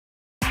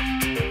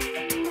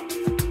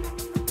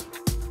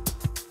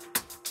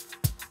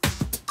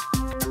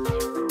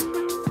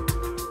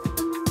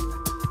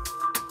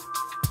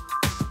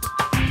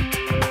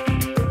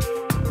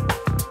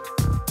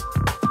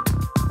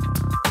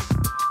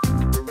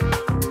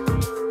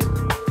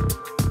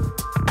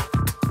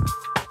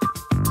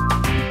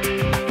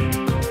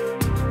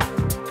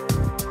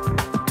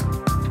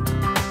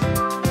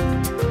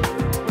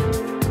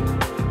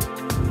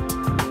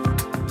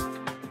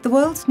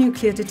world's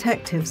nuclear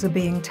detectives are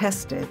being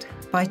tested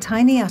by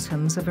tiny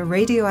atoms of a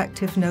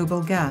radioactive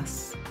noble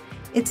gas.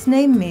 Its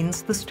name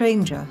means the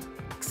stranger,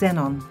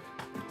 Xenon.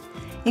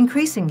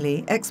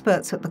 Increasingly,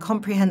 experts at the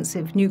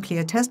Comprehensive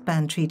Nuclear Test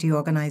Ban Treaty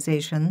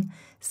Organization,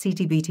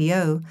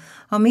 CTBTO,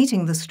 are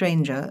meeting the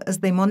stranger as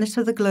they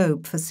monitor the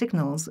globe for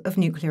signals of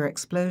nuclear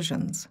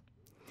explosions.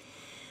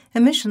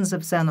 Emissions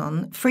of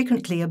xenon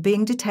frequently are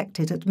being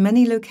detected at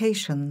many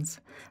locations,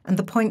 and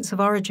the points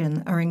of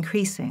origin are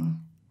increasing.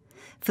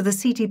 For the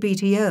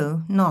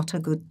CTBTO, not a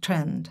good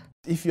trend.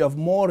 If you have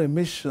more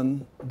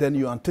emission than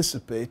you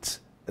anticipate,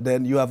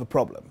 then you have a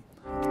problem.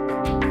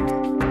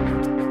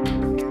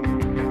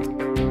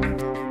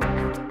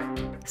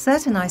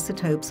 Certain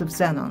isotopes of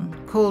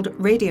xenon, called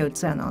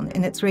radioxenon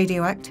in its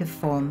radioactive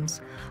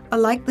forms, are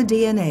like the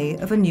DNA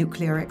of a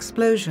nuclear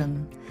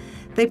explosion.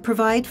 They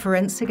provide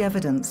forensic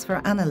evidence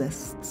for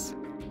analysts.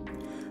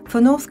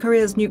 For North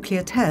Korea's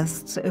nuclear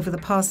tests over the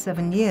past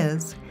 7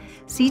 years,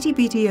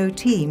 CTBTO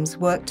teams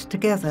worked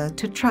together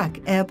to track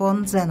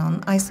airborne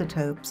xenon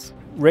isotopes.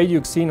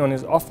 Radioxenon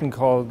is often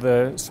called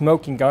the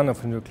smoking gun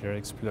of a nuclear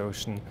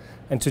explosion,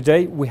 and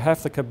today we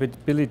have the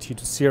capability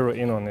to zero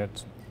in on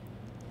it.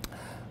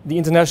 The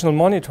international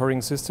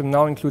monitoring system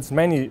now includes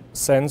many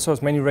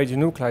sensors, many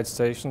radionuclide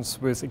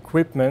stations with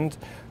equipment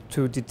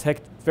to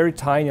detect very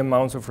tiny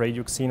amounts of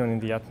radioxenon in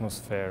the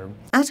atmosphere.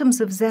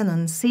 Atoms of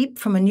xenon seep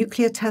from a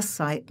nuclear test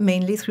site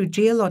mainly through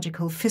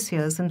geological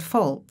fissures and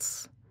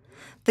faults.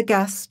 The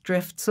gas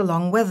drifts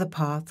along weather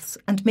paths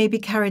and may be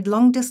carried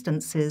long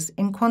distances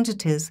in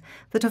quantities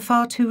that are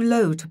far too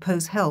low to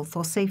pose health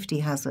or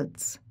safety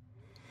hazards.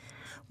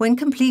 When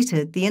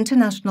completed, the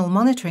International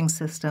Monitoring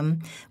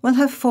System will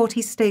have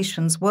 40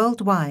 stations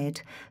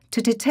worldwide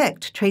to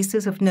detect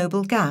traces of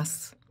noble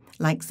gas,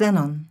 like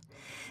xenon.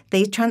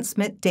 They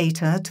transmit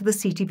data to the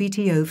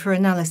CTBTO for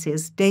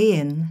analysis day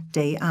in,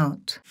 day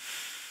out.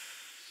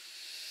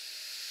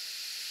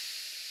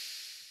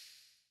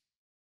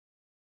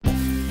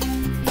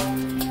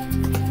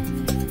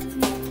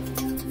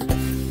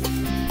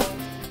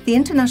 The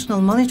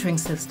International Monitoring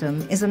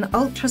System is an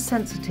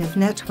ultra-sensitive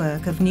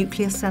network of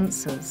nuclear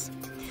sensors.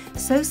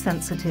 So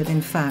sensitive,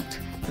 in fact,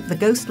 that the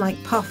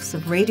ghost-like puffs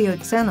of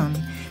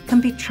radioxenon can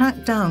be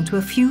tracked down to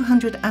a few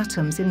hundred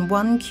atoms in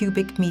 1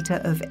 cubic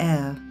meter of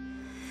air.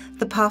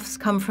 The puffs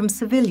come from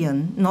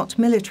civilian, not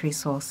military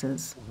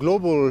sources.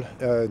 Global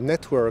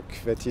network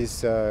that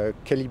is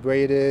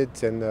calibrated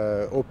and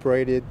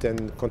operated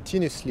and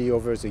continuously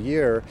over the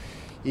year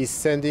is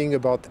sending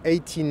about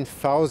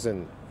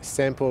 18,000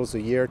 samples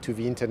a year to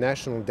the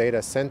International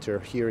Data Center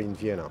here in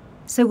Vienna.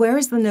 So where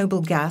is the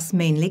noble gas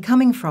mainly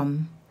coming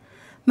from?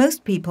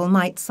 Most people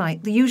might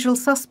cite the usual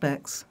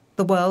suspects,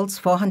 the world's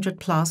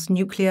 400-plus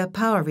nuclear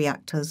power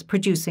reactors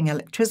producing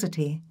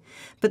electricity,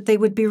 but they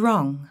would be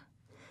wrong.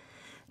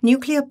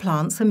 Nuclear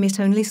plants emit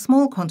only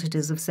small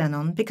quantities of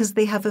xenon because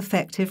they have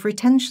effective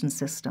retention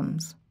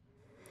systems.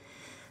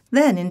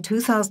 Then, in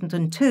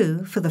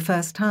 2002, for the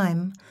first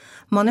time,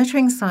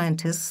 monitoring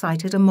scientists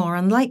cited a more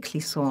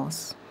unlikely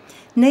source,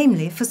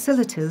 namely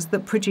facilities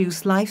that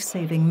produce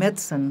life-saving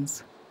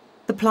medicines.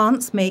 The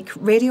plants make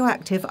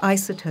radioactive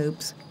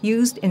isotopes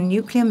used in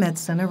nuclear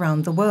medicine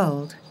around the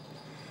world.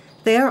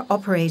 They are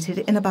operated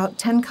in about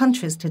 10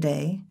 countries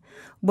today.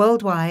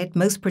 Worldwide,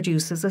 most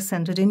producers are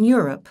centered in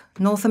Europe,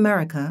 North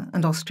America,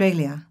 and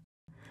Australia.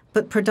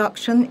 But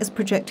production is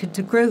projected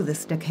to grow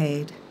this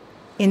decade.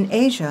 In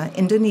Asia,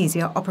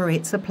 Indonesia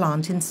operates a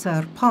plant in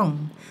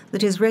Serpong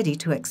that is ready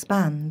to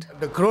expand.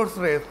 The growth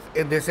rate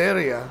in this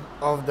area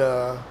of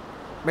the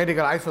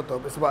medical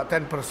isotope is about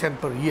 10%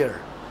 per year.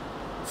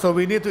 So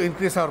we need to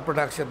increase our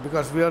production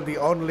because we are the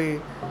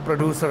only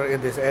producer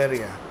in this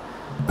area.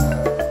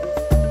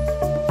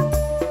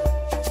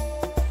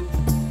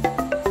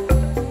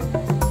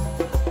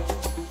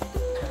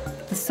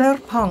 The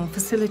Serpong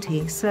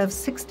facility serves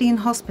 16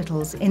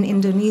 hospitals in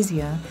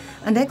Indonesia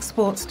and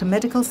exports to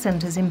medical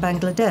centers in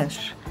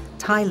Bangladesh,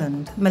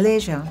 Thailand,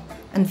 Malaysia,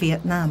 and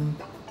Vietnam.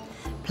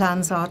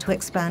 Plans are to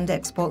expand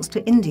exports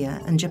to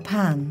India and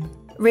Japan.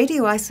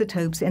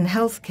 Radioisotopes in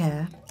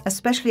healthcare,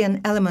 especially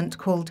an element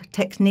called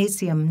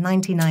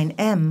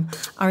technetium-99m,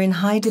 are in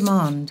high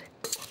demand.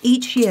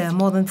 Each year,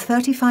 more than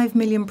 35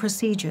 million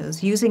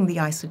procedures using the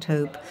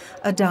isotope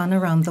are done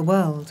around the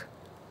world.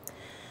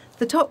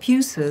 The top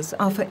uses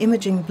are for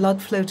imaging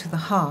blood flow to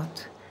the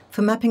heart,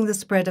 for mapping the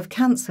spread of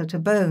cancer to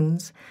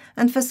bones,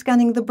 and for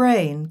scanning the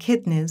brain,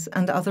 kidneys,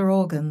 and other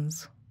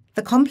organs.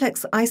 The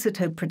complex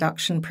isotope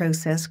production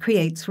process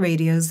creates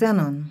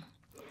radioxenon.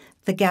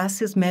 The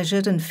gas is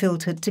measured and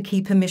filtered to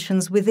keep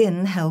emissions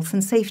within health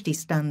and safety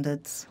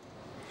standards.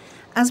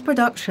 As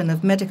production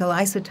of medical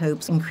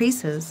isotopes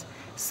increases,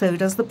 so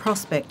does the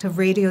prospect of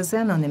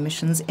radioxenon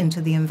emissions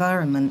into the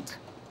environment.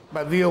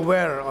 But we are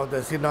aware of the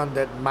xenon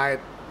that might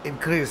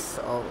increase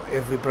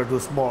if we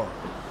produce more.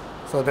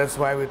 So that's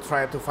why we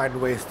try to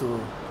find ways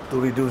to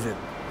reduce it.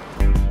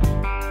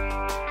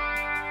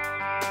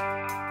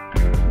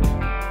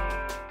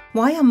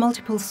 Why are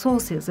multiple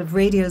sources of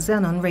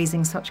radioxenon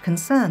raising such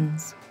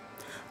concerns?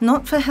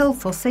 Not for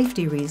health or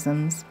safety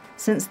reasons.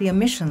 since the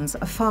emissions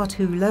are far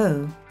too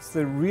low.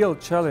 The real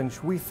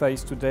challenge we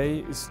face today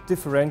is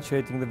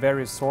differentiating the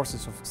various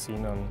sources of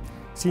xenon.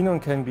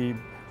 Xenon can be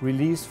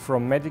released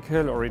from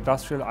medical or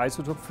industrial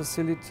isotope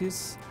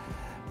facilities,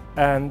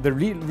 and the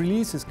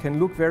releases can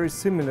look very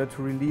similar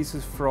to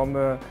releases from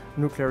a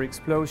nuclear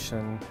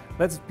explosion.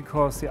 That's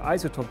because the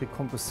isotopic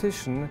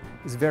composition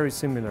is very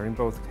similar in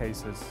both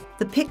cases.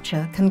 The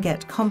picture can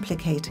get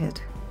complicated.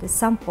 The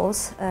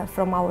samples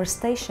from our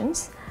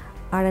stations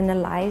are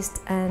analyzed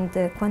and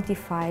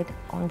quantified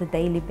on the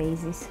daily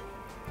basis.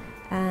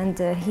 And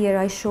here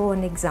I show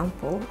an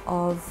example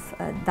of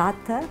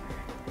data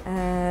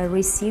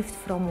received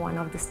from one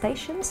of the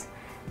stations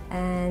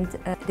and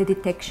the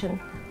detection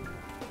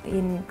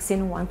in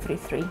Xenon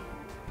 133.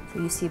 So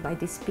you see by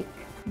this peak.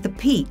 The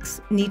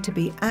peaks need to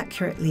be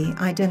accurately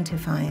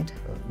identified.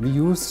 We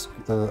use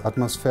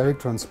atmospheric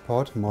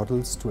transport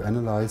models to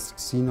analyze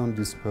xenon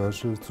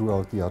dispersion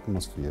throughout the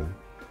atmosphere.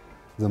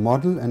 The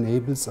model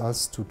enables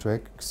us to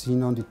track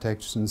xenon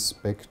detections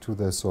back to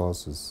their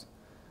sources.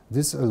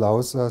 This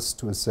allows us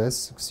to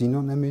assess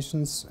xenon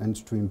emissions and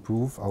to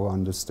improve our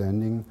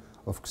understanding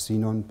of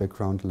xenon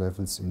background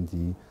levels in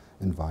the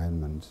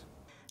environment.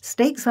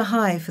 Stakes are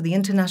high for the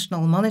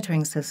international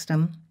monitoring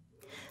system.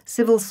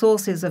 Civil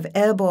sources of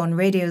airborne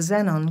radio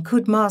xenon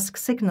could mask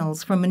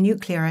signals from a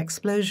nuclear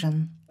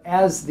explosion.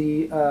 As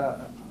the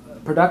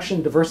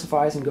production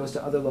diversifies and goes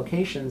to other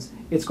locations,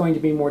 it's going to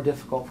be more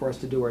difficult for us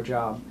to do our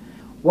job.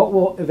 What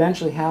will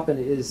eventually happen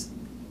is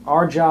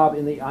our job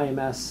in the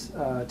IMS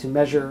to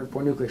measure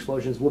for nuclear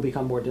explosions will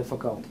become more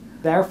difficult.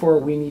 Therefore,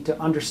 we need to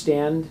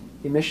understand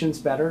emissions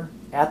better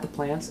at the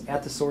plants,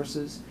 at the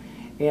sources,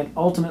 and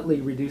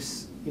ultimately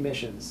reduce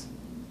emissions.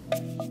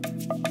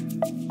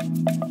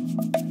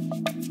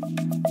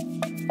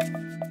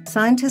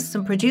 Scientists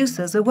and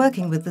producers are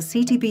working with the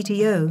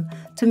CTBTO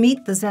to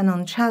meet the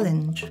Xenon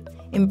challenge.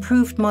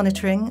 Improved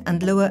monitoring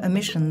and lower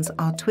emissions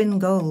are twin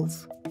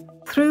goals.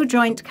 Through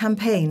joint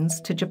campaigns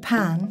to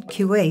Japan,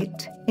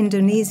 Kuwait,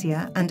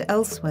 Indonesia and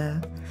elsewhere,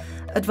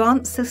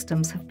 advanced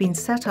systems have been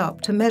set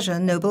up to measure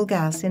noble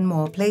gas in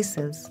more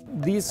places.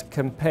 These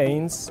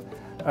campaigns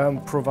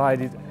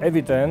provided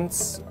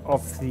evidence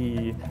of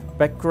the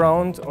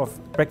background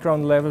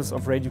levels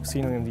of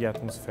radioxenon in the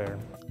atmosphere.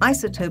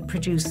 Isotope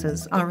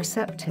producers are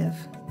receptive.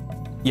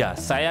 Ya,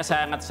 saya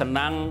sangat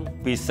senang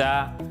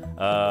bisa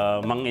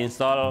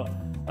menginstall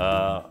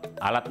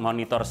alat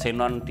monitor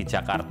xenon di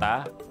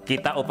Jakarta.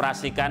 Kita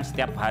operasikan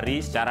setiap hari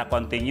secara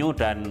kontinu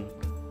dan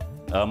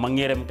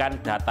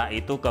mengirimkan data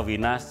itu ke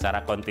WINA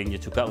secara kontinu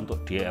juga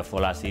untuk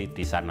dievaluasi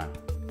di sana.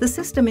 The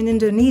system in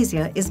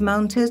Indonesia is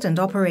mounted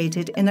and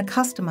operated in a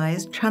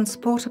customized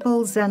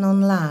transportable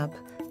Xenon lab,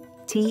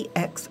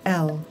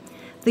 TXL.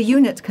 The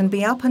unit can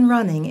be up and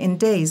running in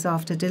days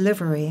after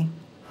delivery.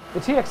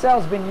 The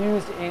TXL has been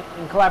used in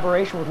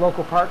collaboration with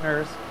local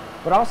partners,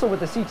 but also with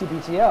the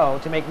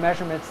CTBTO to make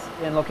measurements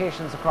in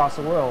locations across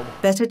the world.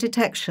 Better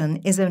detection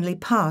is only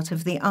part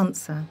of the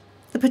answer.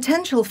 The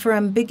potential for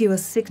ambiguous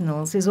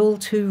signals is all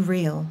too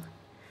real.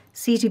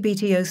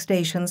 CTBTO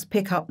stations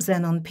pick up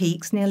xenon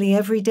peaks nearly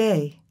every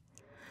day.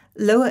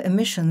 Lower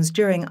emissions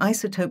during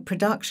isotope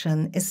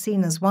production is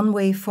seen as one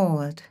way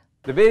forward.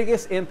 The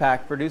biggest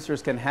impact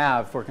producers can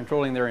have for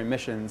controlling their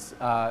emissions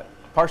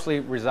partially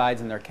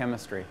resides in their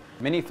chemistry.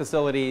 Many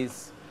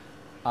facilities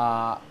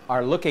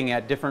are looking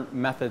at different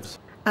methods.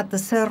 At the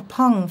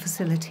Serpong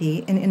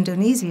facility in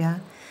Indonesia,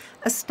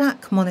 a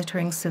stack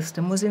monitoring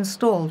system was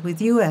installed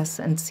with US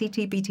and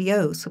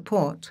CTBTO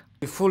support.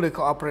 We fully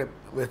cooperate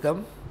with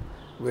them,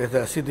 with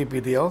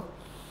CTBTO,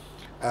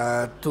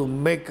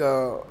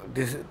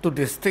 to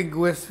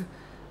distinguish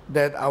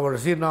that our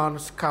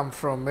xenons come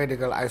from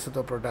medical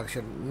isotope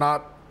production,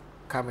 not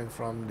coming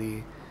from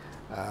the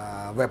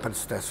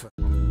weapons test.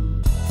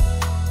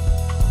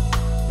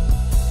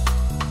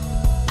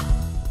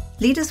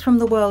 Leaders from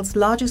the world's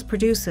largest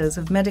producers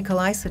of medical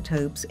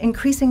isotopes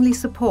increasingly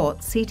support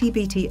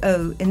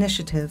CTBTO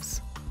initiatives.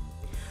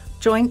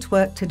 Joint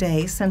work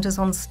today centers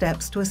on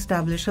steps to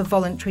establish a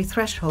voluntary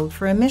threshold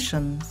for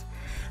emissions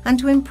and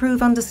to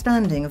improve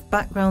understanding of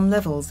background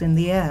levels in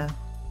the air.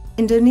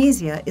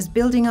 Indonesia is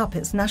building up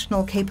its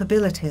national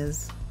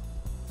capabilities.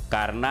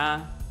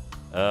 Karena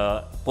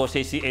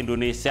posisi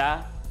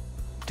Indonesia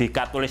di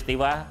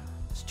Katulistiwa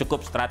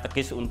cukup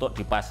strategis untuk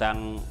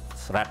dipasang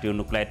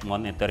radionuclide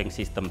monitoring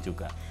system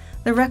juga.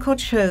 The record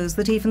shows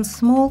that even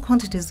small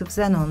quantities of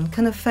xenon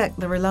can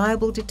affect the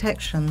reliable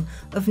detection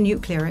of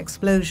nuclear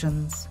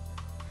explosions.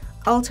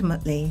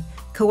 Ultimately,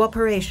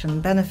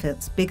 cooperation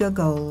benefits bigger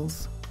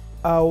goals.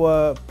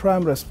 Our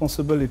prime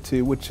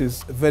responsibility, which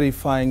is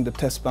verifying the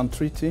test ban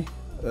treaty,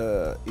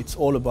 it's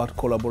all about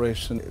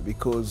collaboration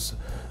because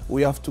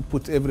we have to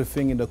put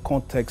everything in the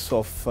context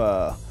of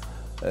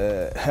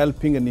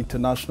helping an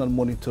international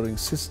monitoring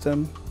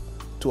system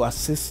to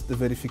assist the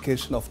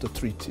verification of the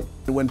treaty.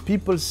 When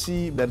people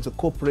see there's a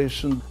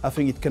cooperation, I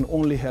think it can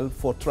only help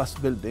for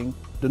trust building.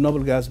 The noble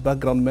gas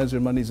background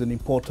measurement is an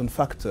important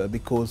factor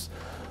because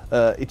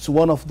it's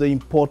one of the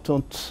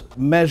important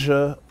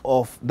measures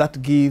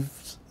that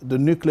gives the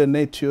nuclear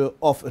nature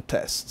of a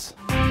test.